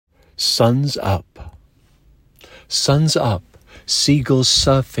Sun's up. Sun's up, seagulls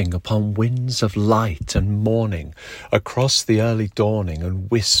surfing upon winds of light and morning, across the early dawning and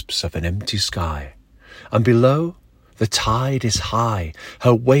wisps of an empty sky. And below, the tide is high,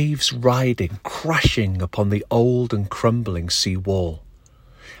 her waves riding, crashing upon the old and crumbling sea wall.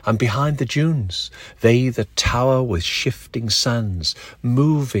 And behind the dunes, they that tower with shifting sands,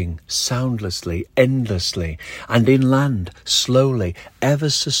 moving soundlessly, endlessly, and inland, slowly, ever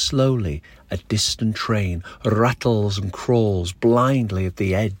so slowly, a distant train rattles and crawls blindly at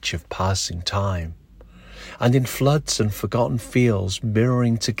the edge of passing time. And in floods and forgotten fields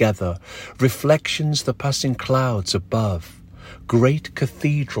mirroring together, reflections the passing clouds above, great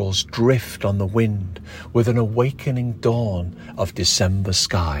cathedrals drift on the wind with an awakening dawn of December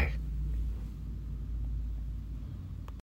sky.